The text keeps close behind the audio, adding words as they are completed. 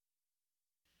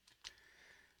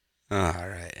All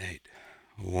right.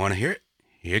 Want to hear it?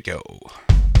 Here you go.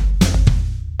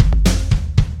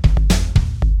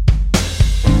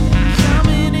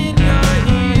 Coming in your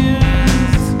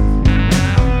ears,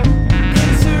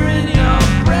 entering your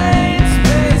brain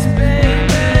space,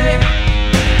 baby.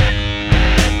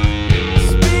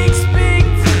 Speak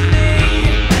to me.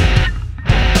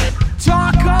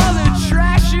 Talk all the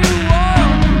trash you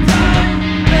want,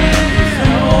 baby.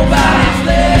 Nobody's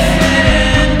listening.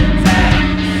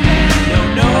 No,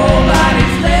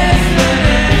 nobody's listening.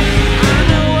 I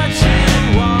know what you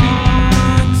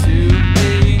want to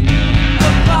be. A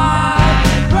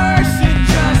popular person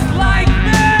just like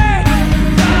me.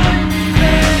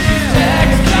 Just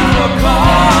text before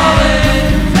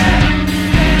calling.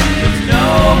 'Cause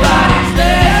nobody's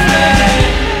listening.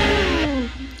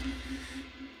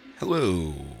 Hello.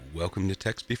 Welcome to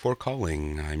Text Before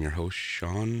Calling. I'm your host,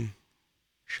 Sean.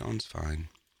 Sean's fine.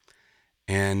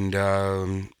 And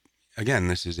again,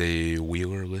 this is a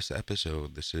Wheelerless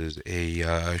episode. This is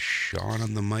a Sean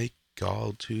on the mic,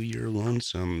 all to your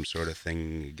lonesome sort of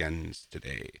thing again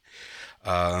today.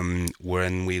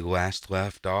 When we last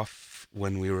left off,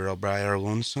 when we were all by our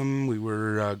lonesome, we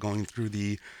were going through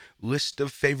the list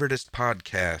of favoritist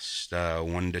podcasts,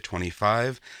 1 to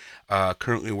 25.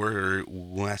 Currently, we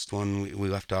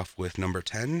left off with number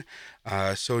 10.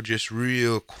 So just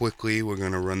real quickly, we're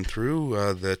going to run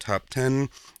through the top 10.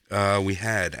 We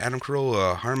had Adam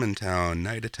Carolla, Harmontown,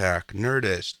 Night Attack,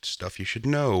 Nerdist, Stuff You Should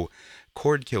Know,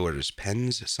 Cord Killers,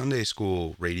 Pens Sunday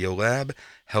School, Radio Lab,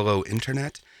 Hello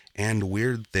Internet, and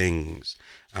Weird Things.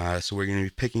 So we're going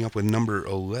to be picking up with number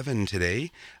 11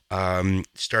 today.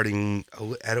 Starting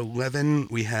at 11,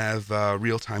 we have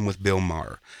Real Time with Bill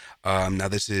Maher. Now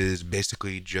this is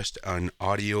basically just an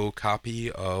audio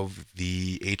copy of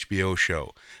the HBO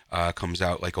show. Comes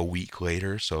out like a week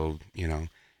later, so,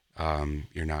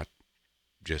 you're not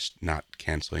just not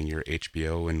canceling your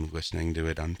HBO and listening to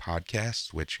it on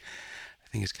podcasts, which I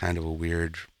think is kind of a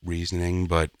weird reasoning,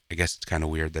 but I guess it's kind of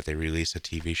weird that they release a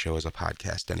TV show as a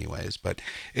podcast anyways. But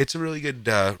it's a really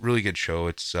good show.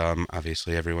 It's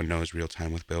obviously everyone knows Real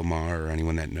Time with Bill Maher, or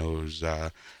anyone that knows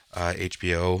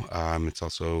HBO. It's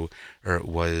also, or it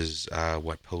was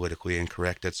Politically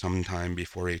Incorrect at some time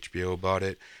before HBO bought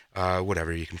it.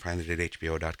 Whatever, you can find it at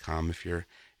HBO.com if you're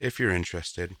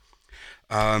interested.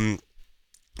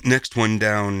 Next one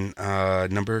down,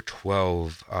 number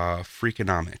 12,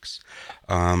 Freakonomics.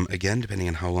 Again, depending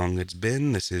on how long it's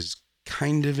been, this is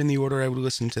kind of in the order I would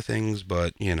listen to things,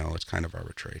 but, it's kind of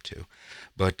arbitrary too.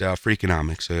 But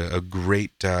Freakonomics, a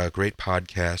great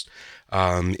podcast.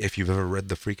 If you've ever read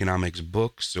the Freakonomics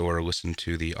books or listened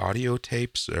to the audio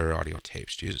tapes,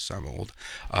 Jesus, I'm old.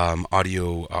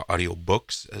 Audio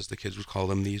books, as the kids would call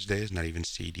them these days, not even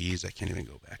CDs. I can't even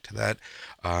go back to that.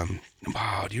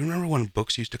 Wow, do you remember when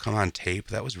books used to come on tape?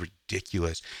 That was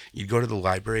ridiculous. You'd go to the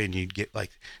library and you'd get like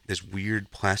this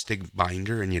weird plastic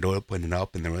binder, and you'd open it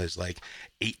up and there was like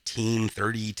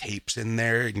 30 tapes in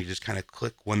there, and you just kind of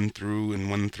click one through,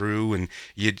 and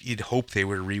you'd hope they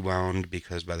were rewound,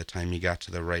 because by the time you got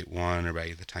to the right one, or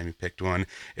by the time you picked one,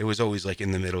 it was always like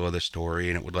in the middle of the story,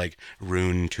 and it would like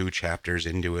ruin 2 chapters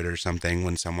into it or something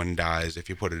when someone dies if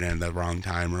you put it in the wrong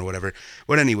time or whatever.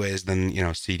 But anyways, then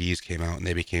CDs came out and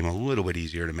they became a little bit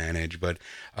easier to manage. But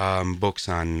books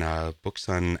on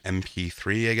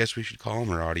MP3, I guess we should call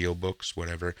them, or audio books,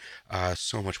 whatever.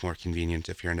 So much more convenient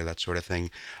if you're into that sort of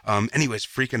thing. Anyways,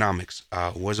 Freakonomics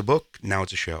was a book, now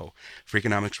it's a show.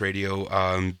 Freakonomics Radio,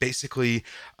 basically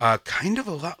kind of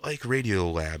a lot like Radio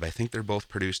Lab. I think they're both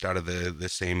produced out of the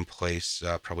same place,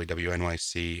 probably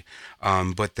WNYC,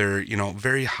 but they're,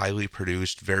 very highly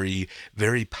produced, very,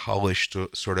 very polished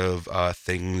sort of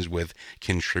things, with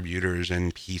contributors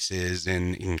and pieces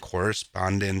and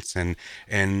correspondence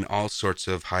and all sorts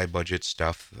of high budget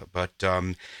stuff, but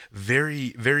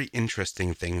very, very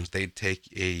interesting things. They take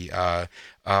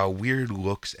weird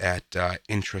looks at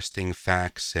interesting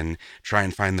facts and try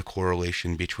and find the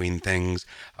correlation between things.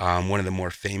 One of the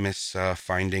more famous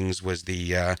findings was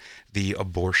the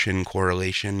abortion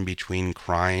correlation between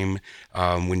crime.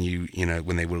 When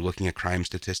they were looking at crime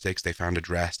statistics, they found a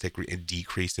drastic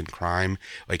decrease in crime.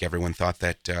 Like, everyone thought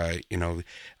that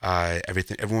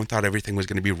everyone thought everything was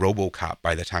going to be RoboCop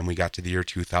by the time we got to the year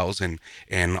 2000,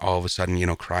 and all of a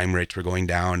sudden, crime rates were going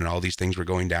down, and all these things were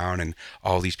going down, and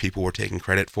all these people were taking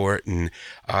credit for it. And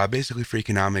basically,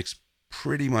 Freakonomics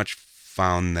pretty much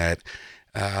found that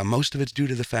most of it's due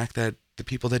to the fact that the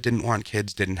people that didn't want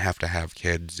kids didn't have to have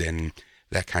kids, and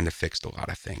that kind of fixed a lot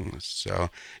of things. So,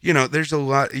 there's a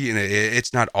lot,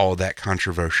 it's not all that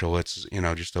controversial. It's,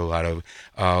 just a lot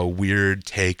of weird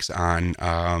takes on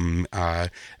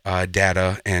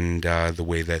data and the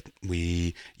way that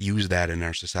we use that in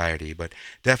our society. But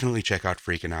definitely check out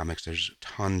Freakonomics. There's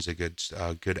tons of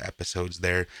good episodes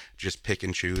there. Just pick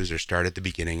and choose or start at the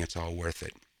beginning. It's all worth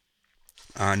it.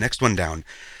 Next one down.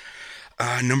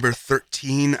 Number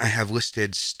 13, I have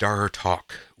listed Star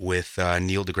Talk with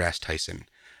Neil deGrasse Tyson.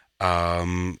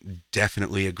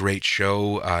 Definitely a great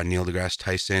show. Neil deGrasse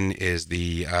Tyson is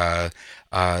the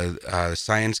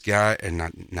science guy, and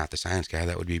not the science guy.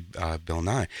 That would be Bill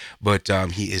Nye, but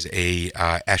he is a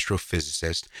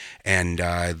astrophysicist and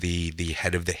the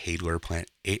head of the Hadler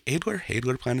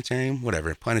Planetarium,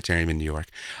 whatever planetarium in New York.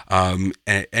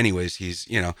 Anyways, he's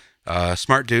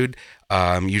smart dude.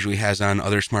 Usually has on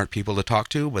other smart people to talk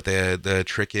to, but the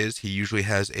trick is he usually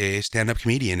has a stand-up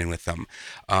comedian in with them.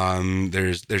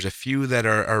 There's a few that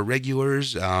are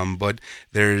regulars, but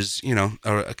there's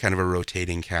a kind of a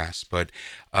rotating cast. But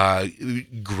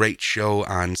great show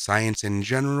on science in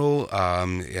general.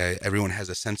 Everyone has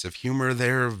a sense of humor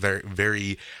there. Very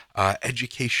very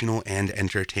educational and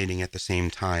entertaining at the same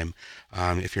time.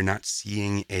 If you're not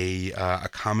seeing a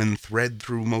common thread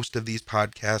through most of these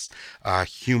podcasts,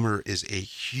 humor is a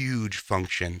huge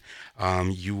function.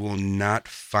 You will not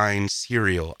find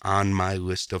Serial on my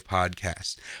list of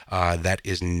podcasts. That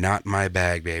is not my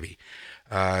bag, baby.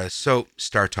 So,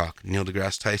 Star Talk, Neil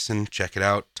deGrasse Tyson, check it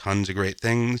out. Tons of great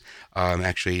things.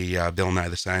 Actually, Bill Nye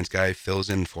the Science Guy fills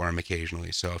in for him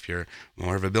occasionally. So if you're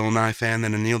more of a Bill Nye fan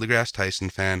than a Neil deGrasse Tyson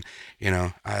fan,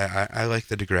 I like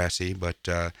the Degrassi, but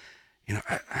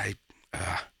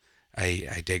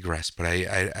I digress. But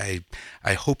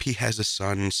I hope he has a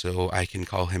son so I can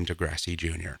call him Degrassi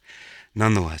Jr.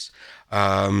 Nonetheless,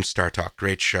 Star Talk,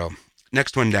 great show.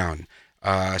 Next one down.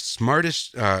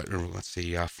 Smartest, let's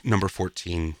see, number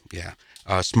 14, yeah,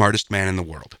 smartest man in the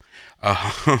world.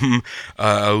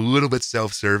 A little bit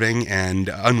self-serving, and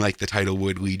unlike the title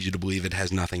would lead you to believe, it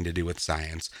has nothing to do with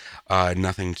science,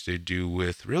 nothing to do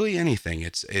with really anything.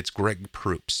 It's Greg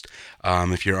Proops.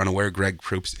 If you're unaware, Greg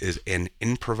Proops is an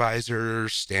improviser,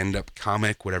 stand-up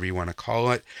comic, whatever you want to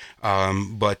call it.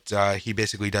 But he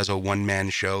basically does a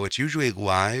one-man show. It's usually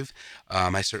live.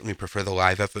 I certainly prefer the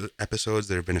live episodes.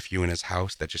 There have been a few in his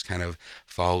house that just kind of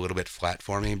fall a little bit flat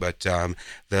for me. But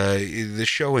the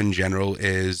show in general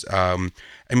is,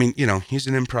 he's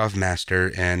an improv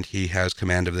master and he has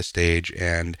command of the stage,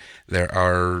 and there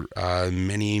are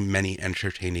many, many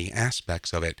entertaining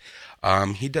aspects of it.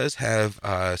 He does have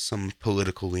some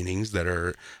political leanings that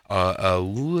are a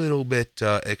little bit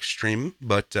extreme,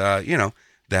 but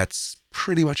that's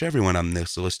pretty much everyone on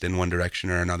this list in one direction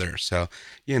or another. So,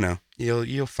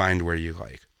 you'll find where you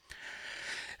like.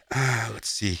 Let's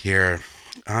see here.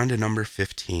 On to number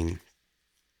 15.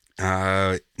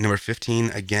 Number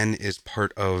 15, again, is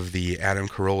part of the Adam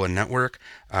Carolla network.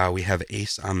 We have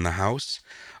Ace on the House.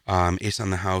 Ace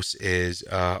on the House is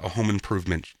a home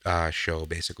improvement show,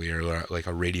 basically, or like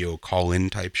a radio call-in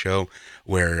type show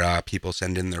where people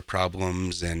send in their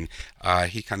problems, and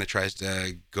he kind of tries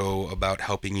to go about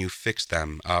helping you fix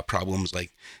them. Problems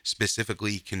like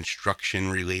specifically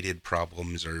construction-related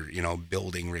problems, or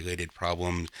building-related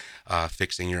problems,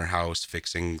 fixing your house,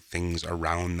 fixing things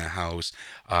around the house,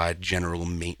 general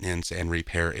maintenance and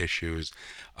repair issues.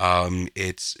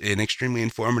 It's an extremely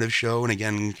informative show, and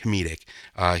again, comedic.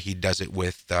 He does it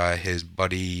with his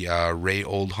buddy Ray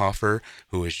Oldhofer,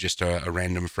 who is just a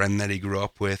random friend that he grew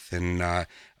up with, and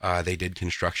they did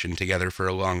construction together for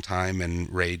a long time, and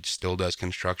Ray still does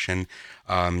construction.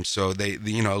 So they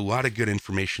a lot of good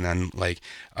information on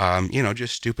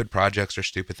just stupid projects or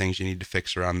stupid things you need to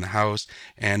fix around the house,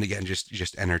 and again,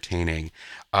 just entertaining.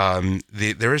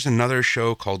 There is another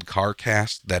show called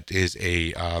CarCast that is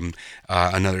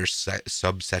another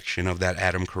subsection of that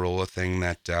Adam Carolla thing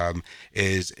that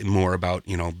is more about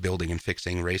building and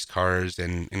fixing race cars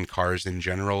and cars in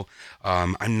general.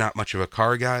 I'm not much of a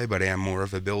car guy, but I am more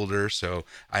of a builder, so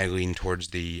I lean towards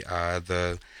the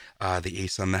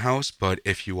Ace on the House. But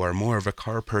if you are more of a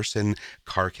car person,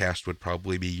 CarCast would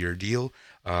probably be your deal.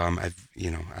 I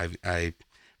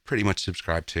pretty much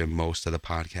subscribe to most of the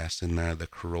podcasts in the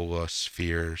Carolla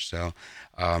sphere, so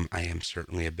I am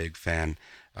certainly a big fan.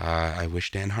 I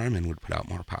wish Dan Harmon would put out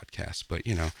more podcasts, but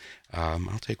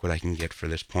I'll take what I can get for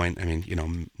this point. I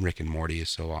mean, Rick and Morty is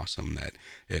so awesome that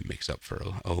it makes up for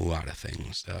a lot of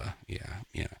things.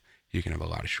 You can have a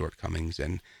lot of shortcomings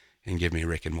and give me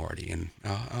Rick and Morty, and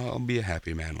I'll be a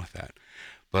happy man with that.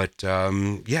 But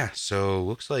so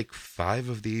looks like 5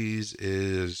 of these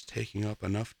is taking up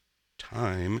enough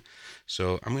time.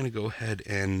 So I'm going to go ahead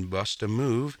and bust a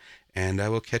move, and I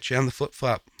will catch you on the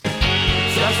flip-flop.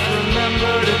 Just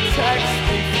remember to text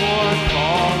before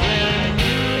calling.